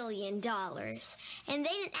 gazillion, and they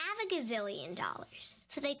didn't have $1 gazillion.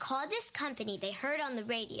 So they called this company they heard on the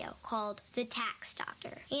radio called the Tax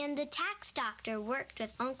Doctor. And the Tax Doctor worked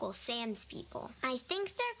with Uncle Sam's people. I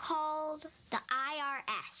think they're called the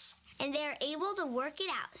IRS. And they're able to work it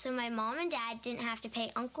out so my mom and dad didn't have to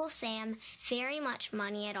pay Uncle Sam very much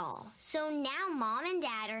money at all. So now mom and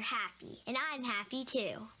dad are happy, and I'm happy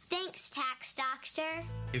too. Thanks, Tax Doctor.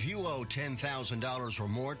 If you owe $10,000 or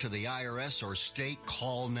more to the IRS or state,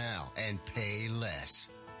 call now and pay less.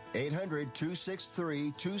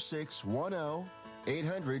 800-263-2610.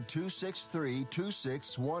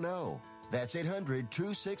 800-263-2610. That's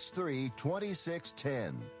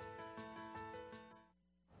 800-263-2610.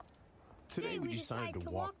 Today we decided to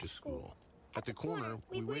walk to school. At the corner,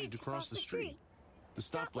 we waited to cross the street. The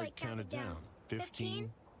stoplight counted down.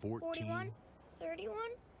 15, 14, 31?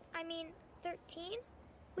 13?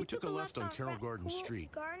 We took a left on Carroll Garden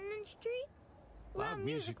Street. Garden Street? Loud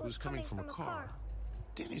music was coming from a car.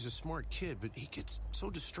 Danny's a smart kid, but he gets so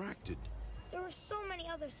distracted. There were so many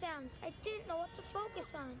other sounds, I didn't know what to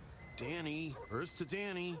focus on. Danny, Earth to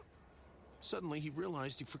Danny. Suddenly, he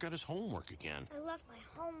realized he forgot his homework again. I left my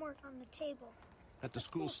homework on the table. At the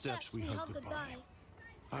school steps, we hugged goodbye.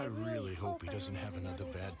 I really hope he doesn't have another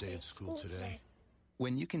bad day at school today.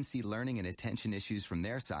 When you can see learning and attention issues from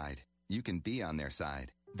their side, you can be on their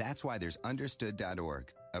side. That's why there's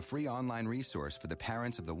Understood.org, a free online resource for the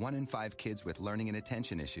parents of the 1 in 5 kids with learning and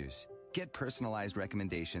attention issues. Get personalized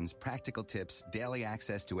recommendations, practical tips, daily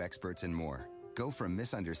access to experts, and more. Go from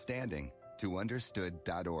misunderstanding to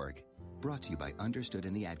Understood.org. Brought to you by Understood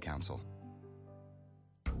and the Ad Council.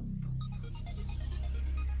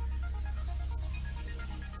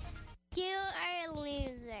 You are a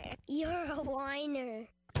loser. You're a whiner.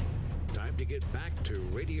 Time to get back to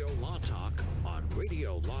Radio Law Talk on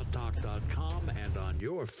RadioLawTalk.com and on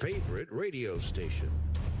your favorite radio station.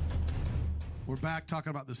 We're back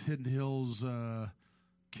talking about this Hidden Hills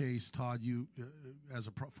case. Todd, you, as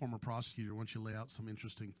a former prosecutor, why don't you lay out some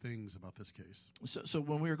interesting things about this case? So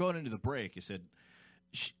when we were going into the break, you said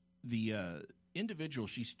the individual,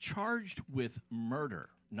 she's charged with murder,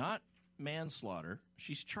 not manslaughter.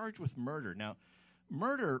 She's charged with murder. Now,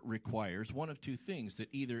 murder requires one of two things: that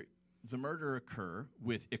either the murder occur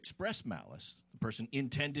with express malice, the person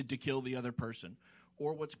intended to kill the other person,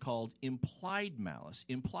 or what's called implied malice.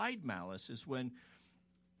 Implied malice is when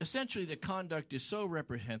essentially the conduct is so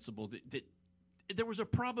reprehensible that there was a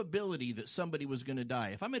probability that somebody was going to die.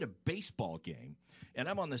 If I'm at a baseball game and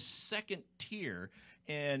I'm on the second tier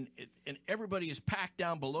and everybody is packed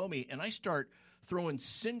down below me and I start throwing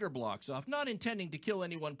cinder blocks off, not intending to kill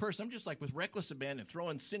any one person, I'm just like with reckless abandon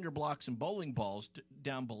throwing cinder blocks and bowling balls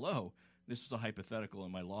down below. This was a hypothetical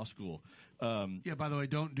in my law school. Yeah, by the way,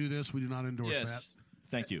 don't do this. We do not endorse that.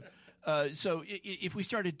 Thank you. So if we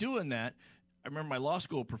started doing that, I remember my law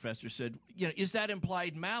school professor said, is that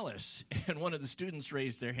implied malice? And one of the students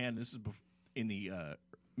raised their hand. This is in the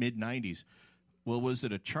mid-'90s. Well, was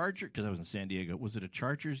it a Charger? Because I was in San Diego. Was it a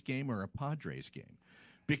Chargers game or a Padres game?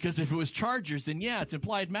 Because if it was Chargers, then yeah, it's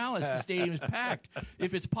implied malice. The stadium is packed.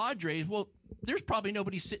 If it's Padres, well, there's probably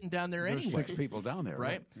nobody sitting down there anyway. There's 6 people down there,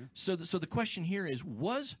 right? Yeah. So the question here is,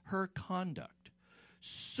 was her conduct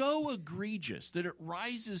so egregious that it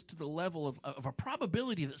rises to the level of a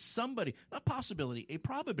probability that somebody, not possibility, a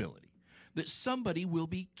probability that somebody will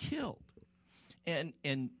be killed? And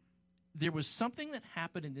there was something that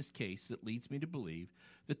happened in this case that leads me to believe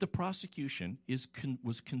that the prosecution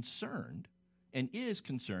was concerned and is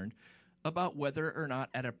concerned about whether or not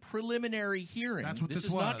at a preliminary hearing. That's what this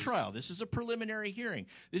is not trial. This is a preliminary hearing.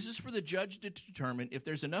 This is for the judge to determine if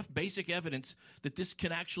there's enough basic evidence that this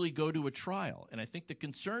can actually go to a trial. And I think the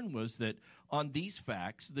concern was that on these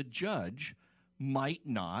facts, the judge might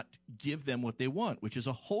not give them what they want, which is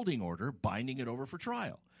a holding order binding it over for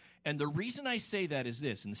trial. And the reason I say that is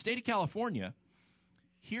this. In the state of California,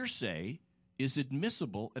 hearsay is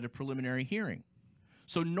admissible at a preliminary hearing.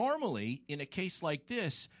 So normally, in a case like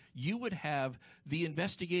this, you would have the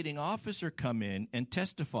investigating officer come in and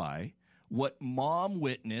testify what mom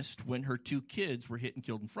witnessed when her 2 kids were hit and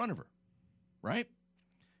killed in front of her, right?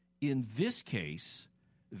 In this case,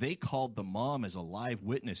 they called the mom as a live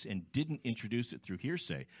witness and didn't introduce it through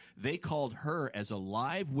hearsay. They called her as a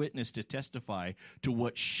live witness to testify to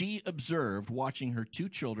what she observed watching her 2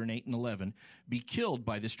 children, 8 and 11, be killed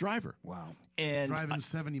by this driver. Wow. And driving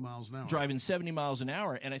 70 miles an hour. Driving 70 miles an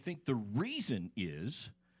hour. And I think the reason is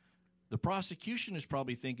the prosecution is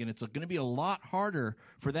probably thinking it's going to be a lot harder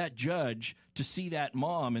for that judge to see that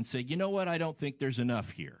mom and say, you know what, I don't think there's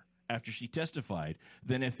enough here after she testified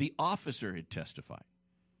than if the officer had testified.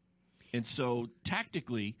 And so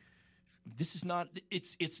tactically, this is not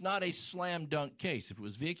it's not a slam dunk case. If it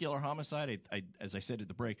was vehicular homicide, as I said at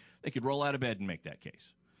the break, they could roll out of bed and make that case.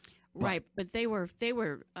 Right, but they were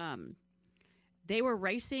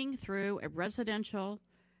racing through a residential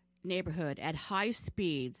neighborhood at high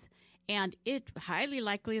speeds, and it highly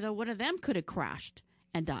likely that one of them could have crashed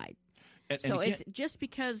and died. So it's just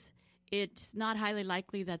because it's not highly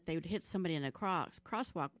likely that they would hit somebody in a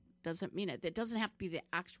crosswalk doesn't mean it. It doesn't have to be the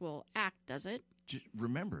actual act, does it? Just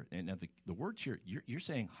remember, and the words here, you're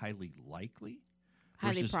saying highly likely?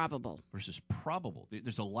 Highly probable. Versus probable.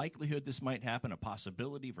 There's a likelihood this might happen, a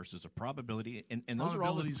possibility versus a probability. And those are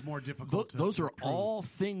all more difficult. Those are all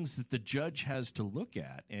things that the judge has to look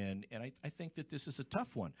at. And I think that this is a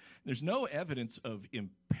tough one. There's no evidence of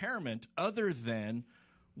impairment other than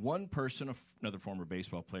one person, another former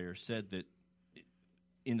baseball player, said that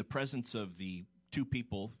in the presence of the 2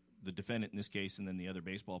 people, the defendant in this case and then the other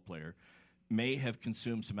baseball player, may have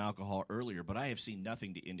consumed some alcohol earlier, but I have seen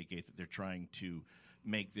nothing to indicate that they're trying to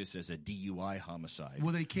make this as a DUI homicide.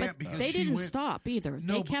 Well, they can't But because they she didn't went- stop either.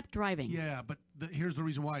 No, They but- kept driving. Yeah, but here's the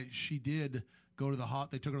reason why. She did go to the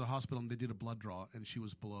they took her to the hospital and they did a blood draw, and she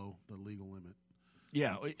was below the legal limit.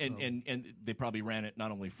 Yeah, and they probably ran it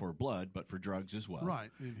not only for blood but for drugs as well. Right.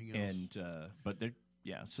 Anything else? And but they're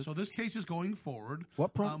So this case is going forward.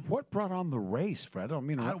 What brought on the race, Fred? I don't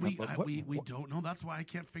mean to interrupt, but we don't know. That's why I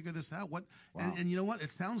can't figure this out. What Wow. and you know what? It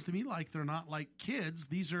sounds to me like they're not like kids.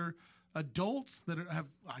 These are adults that have,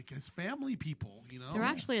 I guess, family people. You know, They're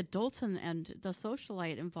actually adults, and the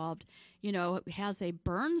socialite involved, has a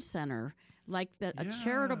burn center, like a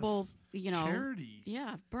charitable, charity.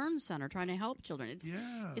 Yeah, burn center trying to help children.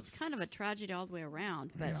 It's kind of a tragedy all the way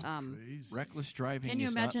around. But reckless driving can you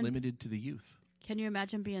is imagine, not limited to the youth. Can you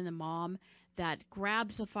imagine being the mom that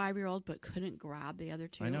grabs a 5-year-old but couldn't grab the other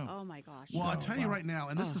two? I know. Oh my gosh! Well, I'll tell you right now,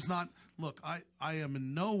 and this is not. Look, I am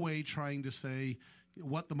in no way trying to say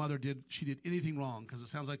what the mother did. She did anything wrong, because it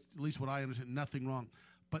sounds like, at least what I understand, nothing wrong.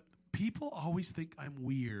 But people always think I'm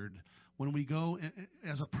weird when we go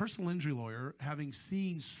as a personal injury lawyer, having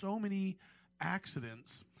seen so many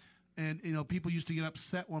accidents. And, people used to get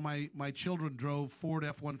upset when my children drove Ford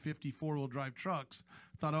F-150 four-wheel drive trucks.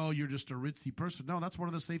 Thought, oh, you're just a ritzy person. No, that's one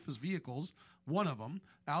of the safest vehicles, one of them,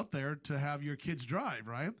 out there to have your kids drive,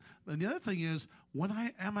 right? And the other thing is, when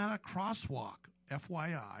I am at a crosswalk,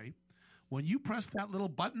 FYI, when you press that little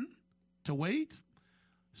button to wait,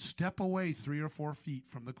 step away 3 or 4 feet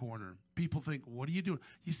from the corner. People think, what are you doing?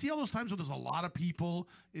 You see all those times when there's a lot of people,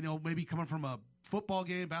 maybe coming from a football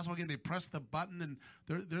game, basketball game, they press the button, and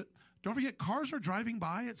they're don't forget, cars are driving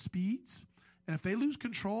by at speeds, and if they lose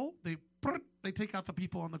control, they take out the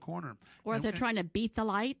people on the corner. Or if they're trying to beat the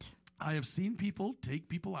light. I have seen people take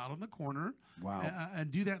people out on the corner. Wow.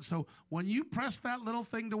 And do that. So when you press that little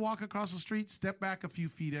thing to walk across the street, step back a few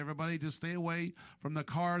feet, everybody. Just stay away from the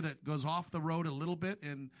car that goes off the road a little bit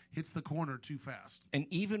and hits the corner too fast. And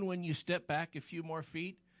even when you step back a few more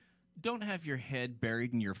feet, don't have your head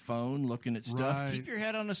buried in your phone looking at stuff. Right. Keep your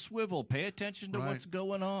head on a swivel. Pay attention to what's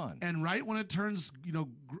going on. And right when it turns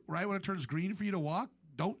green for you to walk,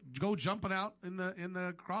 don't go jumping out in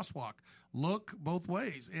the crosswalk. Look both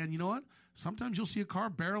ways. And you know what? Sometimes you'll see a car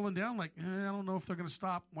barreling down like, I don't know if they're going to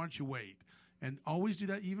stop. Why don't you wait? And always do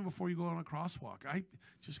that even before you go on a crosswalk. I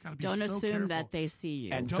just got to be Don't so assume careful. that they see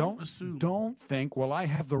you. And Don't assume. Don't think, well, I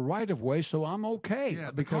have the right of way, so I'm okay. Yeah,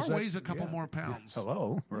 the because car weighs a couple more pounds.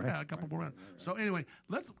 Hello, right? Yeah, a couple more pounds. So anyway,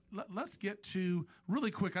 let's get to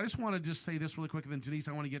really quick. I just want to just say this really quick, and then Denise,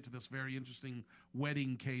 I want to get to this very interesting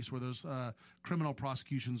wedding case where there's criminal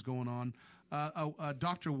prosecutions going on.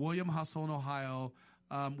 Dr. William Hustle in Ohio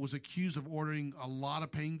was accused of ordering a lot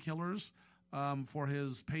of painkillers for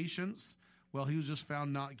his patients. Well, he was just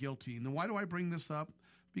found not guilty. And then why do I bring this up?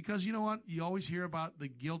 Because you know what? You always hear about the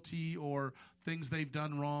guilty or things they've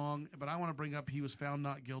done wrong. But I want to bring up he was found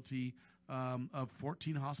not guilty of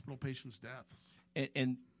 14 hospital patients' deaths.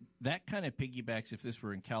 And that kind of piggybacks if this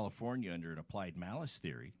were in California under an applied malice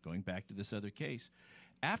theory, going back to this other case.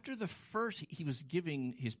 After the first, he was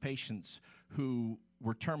giving his patients who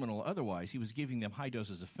were terminal otherwise, he was giving them high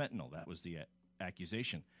doses of fentanyl. That was the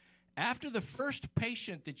accusation. After the first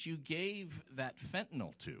patient that you gave that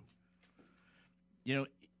fentanyl to,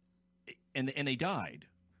 and they died,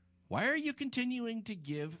 why are you continuing to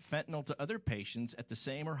give fentanyl to other patients at the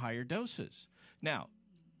same or higher doses? Now,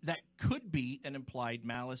 that could be an implied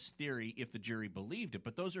malice theory if the jury believed it,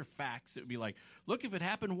 but those are facts that would be like, look, if it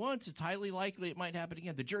happened once, it's highly likely it might happen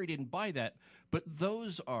again. The jury didn't buy that, but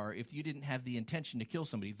those are, if you didn't have the intention to kill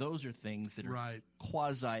somebody, those are things that are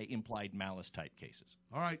quasi-implied malice type cases.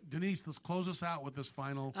 All right, Denise, let's close us out with this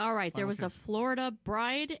final. All right, there was case. a Florida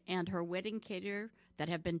bride and her wedding caterer that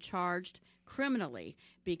have been charged criminally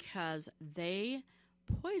because they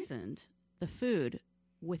poisoned the food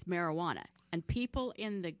with marijuana. And people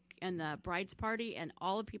in the bride's party and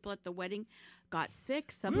all the people at the wedding got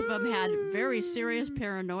sick. Some of them had very serious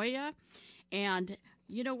paranoia. And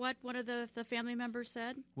you know what one of the family members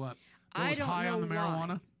said? What? I don't high know on the marijuana?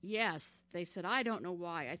 why. Yes, they said, I don't know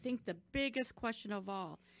why. I think the biggest question of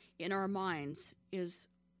all in our minds is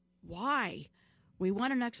why? We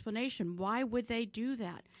want an explanation. Why would they do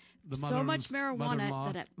that? So much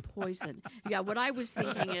marijuana that it poisoned. Yeah, what I was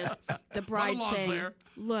thinking is the bride saying,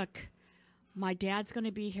 look, my dad's going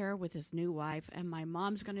to be here with his new wife, and my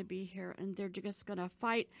mom's going to be here, and they're just going to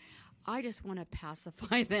fight. I just want to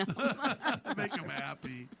pacify them. Make them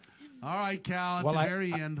happy. All right, Cal, at the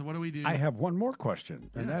very end, what do we do? I have one more question,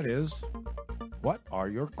 and that is, what are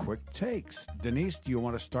your quick takes? Denise, do you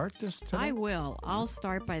want to start this today? I will. I'll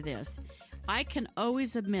start by this. I can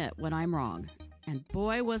always admit when I'm wrong. And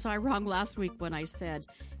boy, was I wrong last week when I said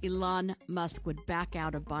Elon Musk would back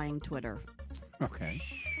out of buying Twitter. Okay.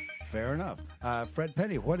 Fair enough. Fred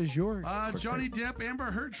Petty, what is your... Johnny Depp, Amber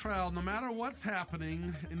Heard trial. No matter what's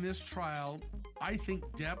happening in this trial, I think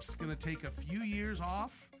Depp's going to take a few years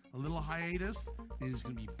off, a little hiatus, and he's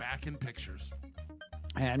going to be back in pictures.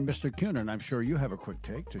 And Mr. Cunin, I'm sure you have a quick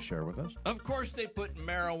take to share with us. Of course they put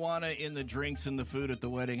marijuana in the drinks and the food at the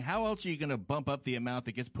wedding. How else are you going to bump up the amount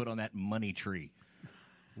that gets put on that money tree?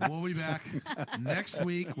 We'll be back next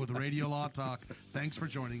week with Radio Law Talk. Thanks for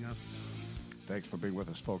joining us. Thanks for being with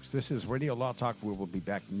us, folks. This is Radio Law Talk. We will be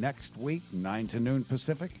back next week, 9 to noon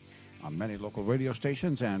Pacific, on many local radio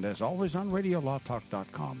stations, and as always on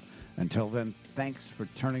RadioLawTalk.com. Until then, thanks for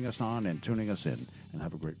turning us on and tuning us in, and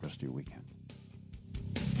have a great rest of your weekend.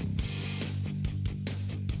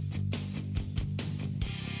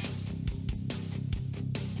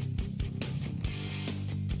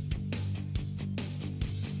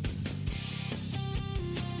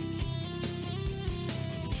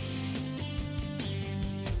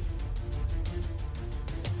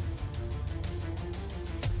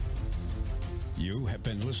 You have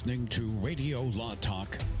been listening to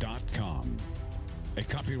RadioLawTalk.com, a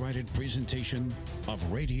copyrighted presentation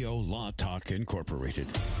of Radio Law Talk Incorporated.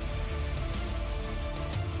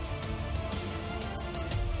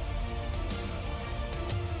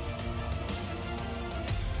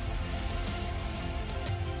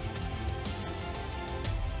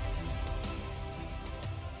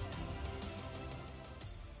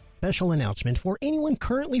 Special announcement for anyone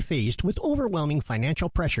currently faced with overwhelming financial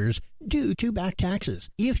pressures due to back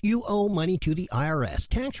taxes. If you owe money to the IRS,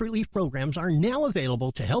 tax relief programs are now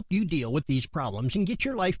available to help you deal with these problems and get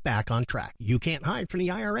your life back on track. You can't hide from the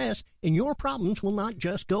IRS, and your problems will not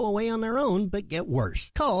just go away on their own, but get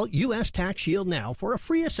worse. Call U.S. Tax Shield now for a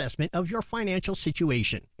free assessment of your financial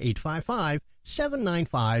situation.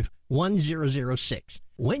 855-795-1006.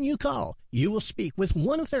 When you call, you will speak with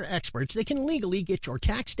one of their experts that can legally get your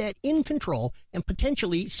tax debt in control and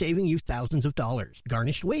potentially saving you thousands of dollars.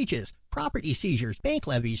 Garnished wages, property seizures, bank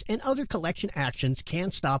levies, and other collection actions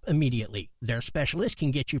can stop immediately. Their specialists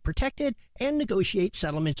can get you protected and negotiate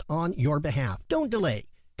settlements on your behalf. Don't delay.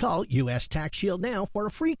 Call U.S. Tax Shield now for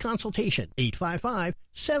a free consultation.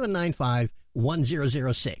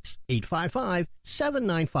 855-795-1006.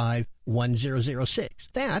 855-795-1006.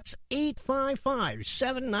 That's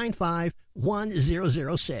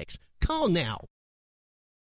 855-795-1006. Call now.